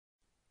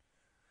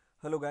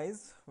Hello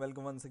guys,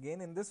 welcome once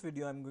again. In this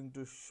video I'm going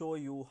to show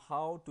you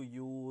how to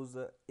use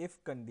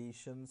if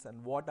conditions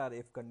and what are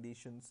if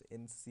conditions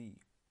in C.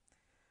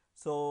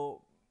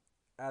 So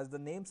as the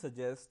name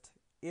suggests,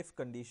 if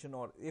condition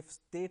or if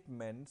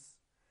statements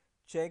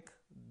check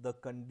the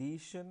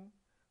condition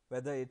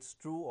whether it's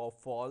true or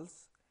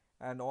false,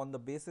 and on the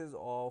basis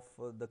of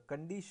the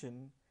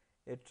condition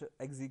it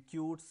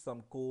executes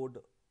some code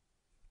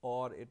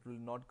or it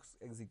will not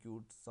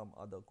execute some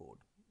other code.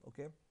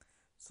 Okay,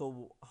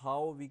 so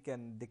how we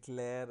can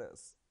declare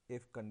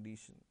if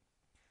condition?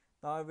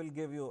 Now I will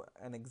give you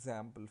an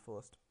example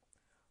first.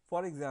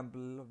 For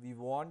example, we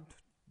want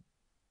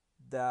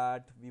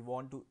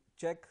to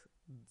check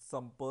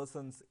some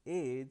person's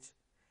age,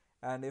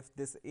 and if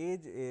this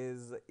age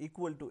is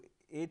equal to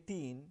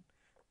 18,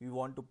 we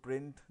want to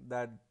print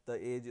that the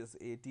age is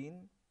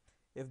 18.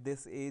 If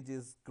this age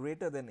is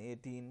greater than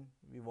 18,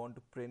 we want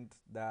to print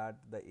that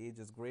the age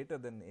is greater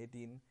than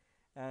 18.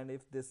 And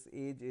if this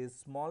age is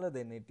smaller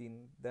than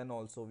 18, then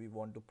also we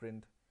want to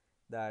print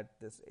that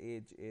this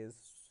age is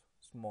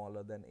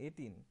smaller than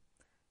 18.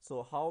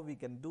 So how we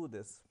can do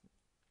this?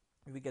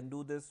 We can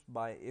do this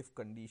by if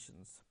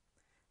conditions.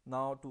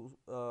 Now to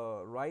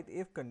write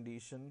if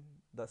condition,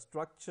 the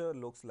structure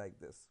looks like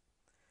this.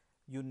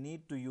 You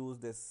need to use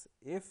this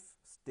if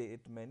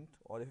statement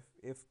or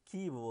if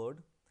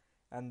keyword,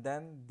 and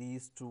then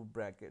these two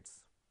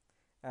brackets,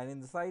 and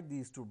inside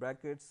these two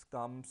brackets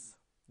comes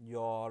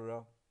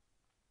your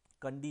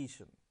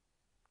condition.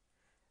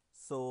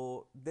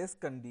 So this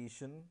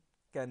condition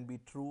can be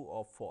true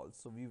or false,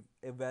 so we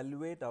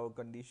evaluate our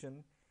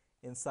condition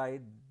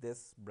inside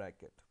this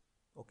bracket.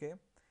 Okay,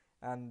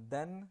 and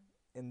then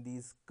in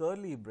these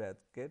curly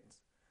brackets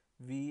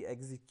we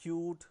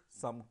execute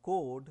some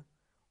code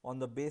on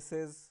the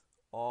basis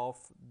of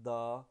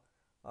the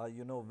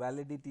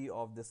validity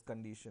of this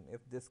condition.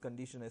 If this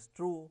condition is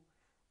true,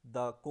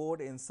 the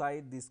code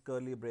inside these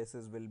curly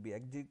braces will be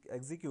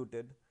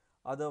executed,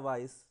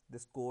 otherwise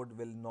this code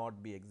will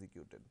not be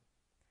executed.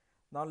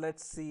 Now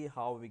let's see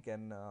how we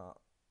can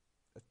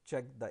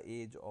check the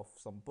age of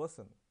some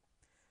person.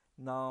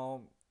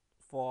 Now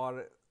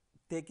for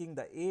taking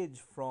the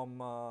age from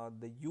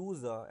the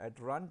user at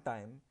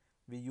runtime,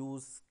 we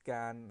use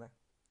scanf.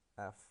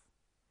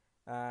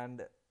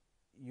 And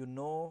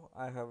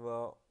I have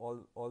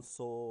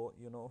also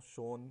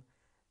shown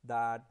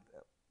that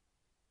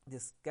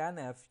this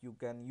scanf you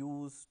can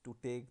use to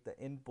take the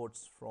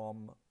inputs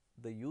from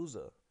the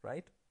user,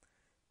 right?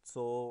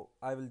 So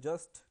I will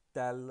just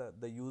tell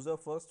the user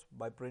first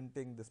by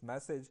printing this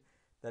message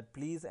that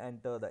please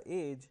enter the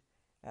age,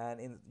 and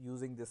in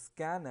using this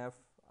scanf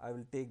I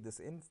will take this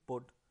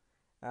input,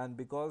 and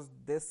because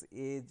this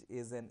age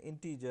is an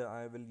integer,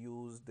 I will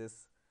use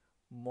this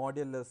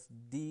modulus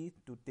d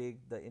to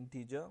take the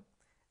integer,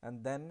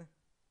 and then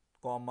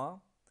comma,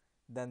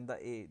 then the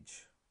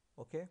age.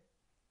 Okay,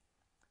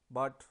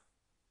 but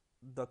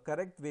the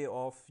correct way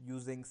of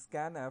using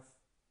scanf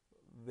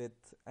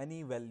with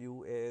any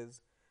value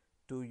is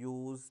to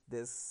use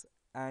this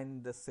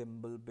and the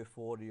symbol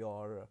before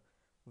your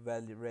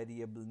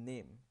variable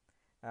name.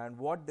 And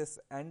what this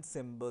and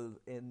symbol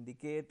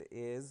indicate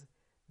is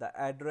the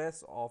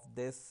address of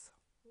this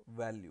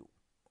value.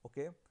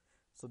 Okay,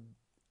 so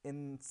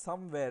in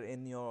somewhere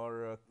in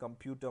your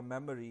computer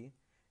memory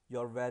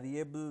your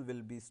variable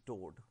will be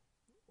stored.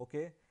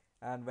 Okay,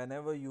 and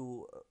whenever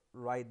you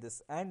write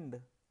this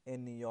and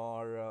in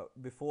your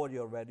before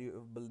your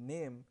variable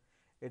name,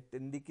 it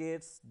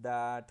indicates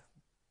that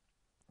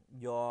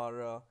you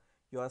are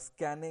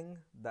scanning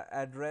the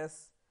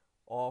address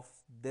of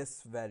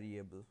this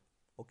variable.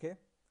 Okay,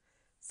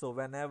 so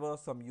whenever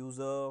some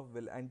user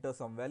will enter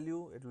some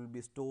value, it will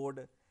be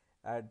stored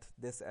at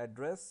this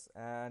address,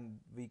 and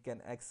we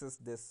can access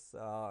this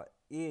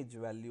age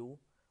value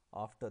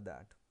after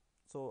that.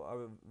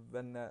 So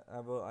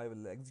whenever I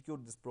will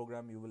execute this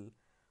program, you will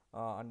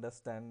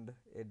understand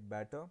it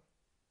better.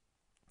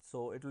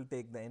 So it will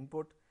take the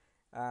input,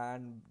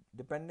 and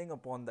depending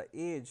upon the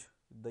age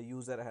the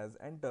user has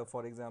entered,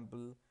 for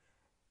example,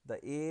 the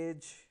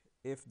age,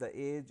 if the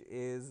age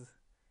is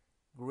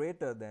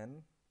greater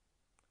than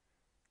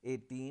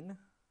 18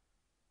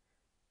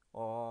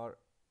 or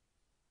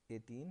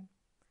 18,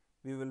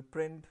 we will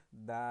print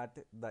that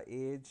the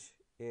age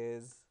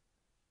is,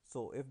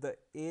 so if the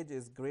age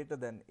is greater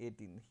than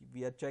 18,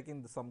 we are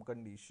checking some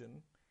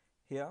condition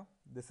here.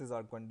 This is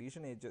our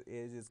condition, age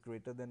is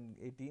greater than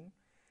 18,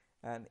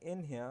 and in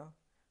here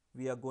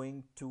we are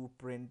going to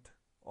print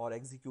or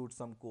execute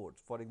some code,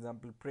 for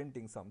example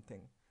printing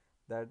something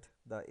that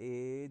the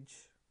age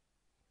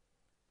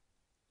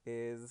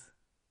is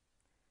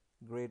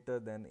greater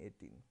than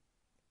 18,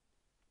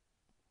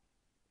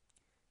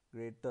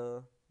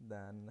 greater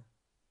than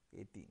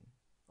 18.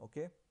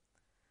 Okay,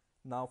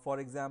 now for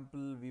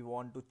example we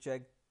want to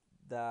check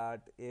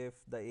that if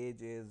the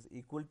age is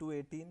equal to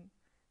 18,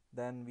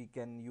 then we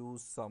can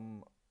use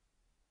some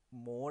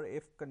more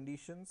if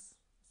conditions.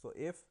 So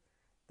if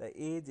the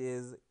age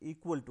is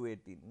equal to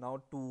 18,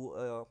 now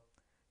to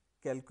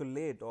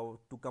calculate or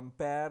to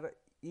compare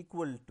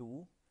equal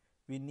to,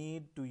 we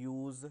need to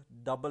use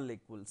double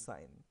equal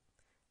sign,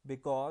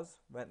 because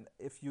when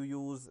if you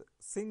use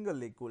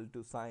single equal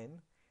to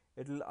sign,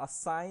 it will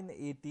assign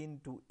 18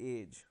 to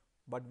age,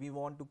 but we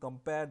want to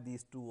compare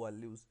these two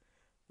values,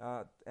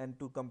 and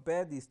to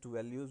compare these two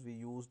values we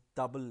use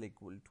double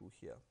equal to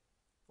here.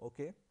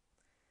 Okay,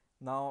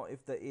 now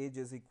if the age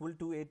is equal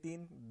to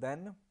 18,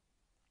 then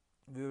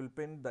we will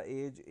print the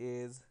age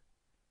is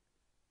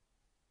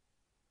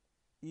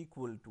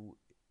equal to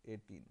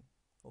 18.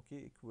 Okay,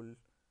 equal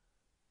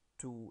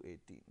to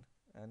 18,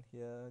 and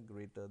here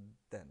greater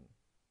than.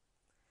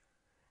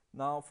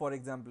 Now for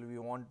example, we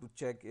want to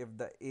check if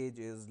the age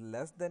is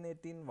less than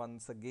 18.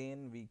 Once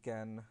again we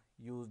can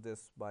use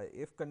this by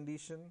if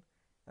condition,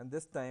 and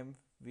this time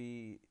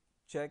we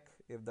check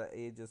if the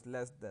age is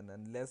less than,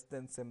 and less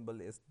than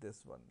symbol is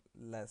this one,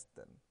 less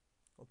than.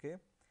 Okay,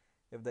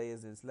 if the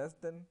age is less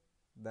than,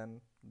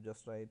 then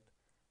just write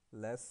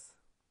less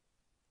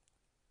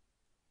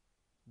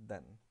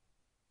than.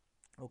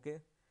 Okay,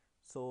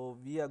 so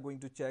we are going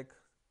to check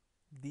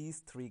these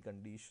three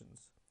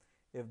conditions.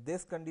 If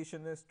this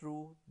condition is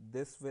true,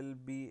 this will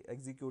be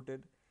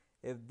executed.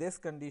 If this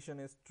condition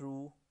is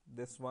true,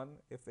 this one,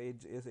 if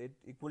age is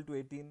equal to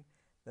 18,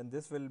 then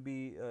this will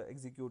be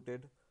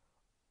executed.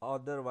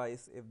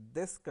 Otherwise, if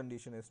this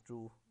condition is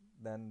true,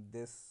 then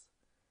this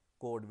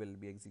code will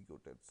be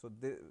executed. So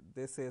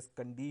this is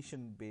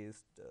condition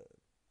based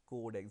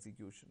code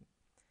execution.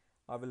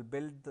 I will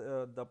build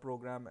the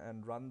program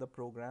and run the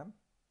program.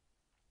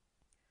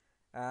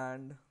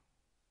 And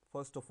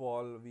first of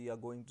all, we are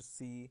going to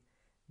see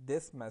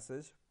this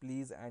message,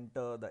 please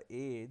enter the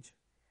age,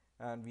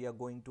 and we are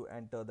going to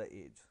enter the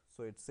age.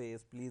 So it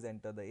says please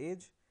enter the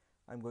age.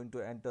 I'm going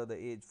to enter the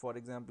age. For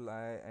example,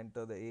 I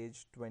enter the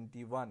age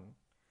 21.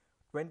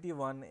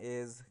 21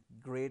 is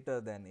greater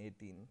than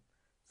 18,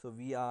 so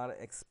we are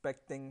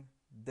expecting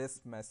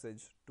this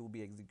message to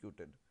be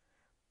executed.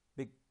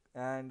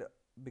 And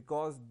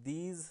because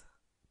these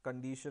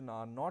conditions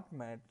are not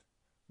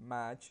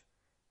match,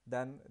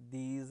 then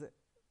these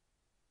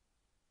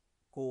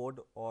code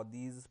or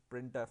these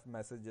printf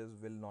messages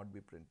will not be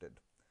printed.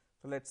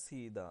 So let's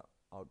see the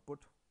output.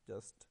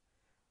 Just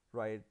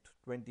write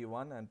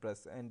 21 and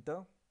press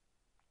enter,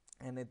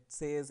 and it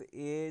says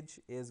age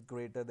is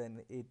greater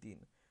than 18,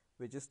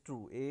 which is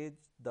true.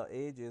 The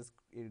age is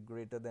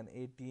greater than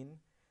 18,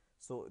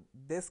 so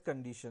this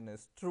condition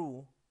is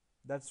true.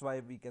 That's why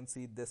we can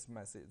see this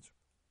message.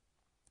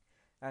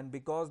 And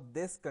because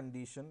this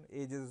condition,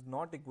 age is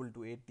not equal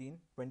to 18,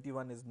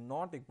 21 is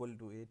not equal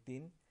to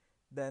 18,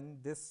 then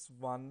this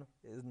one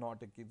is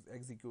not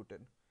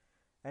executed.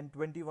 And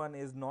 21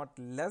 is not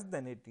less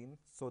than 18,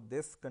 so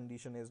this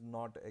condition is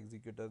not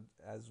executed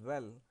as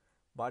well.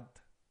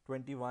 But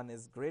 21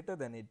 is greater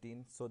than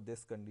 18, so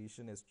this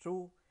condition is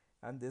true,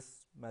 and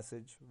this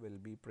message will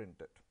be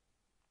printed.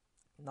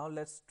 Now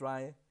let's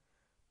try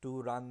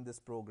to run this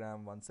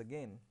program once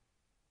again.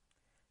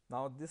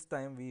 Now this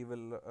time we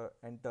will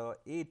enter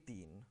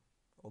 18.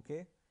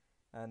 Okay,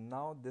 and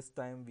now this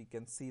time we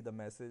can see the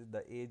message,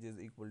 the age is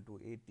equal to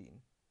 18.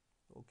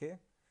 Okay,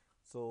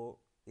 so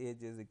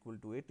age is equal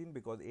to 18,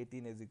 because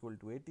 18 is equal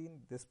to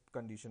 18, this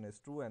condition is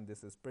true and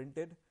this is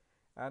printed,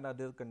 and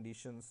other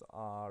conditions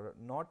are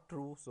not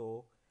true,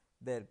 so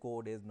their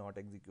code is not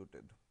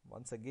executed.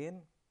 Once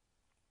again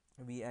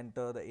we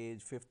enter the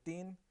age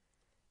 15,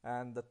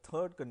 and the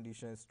third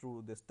condition is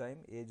true this time.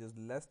 Age is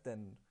less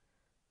than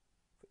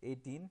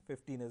 18,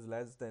 15 is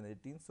less than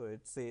 18, so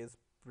it says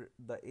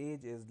the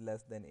age is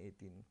less than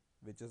 18,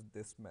 which is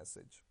this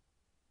message.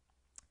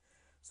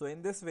 So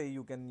in this way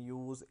you can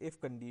use if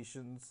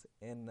conditions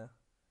in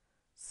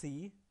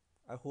C.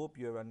 I hope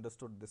you have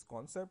understood this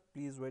concept.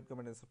 Please rate,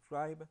 comment and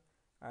subscribe,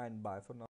 and bye for now.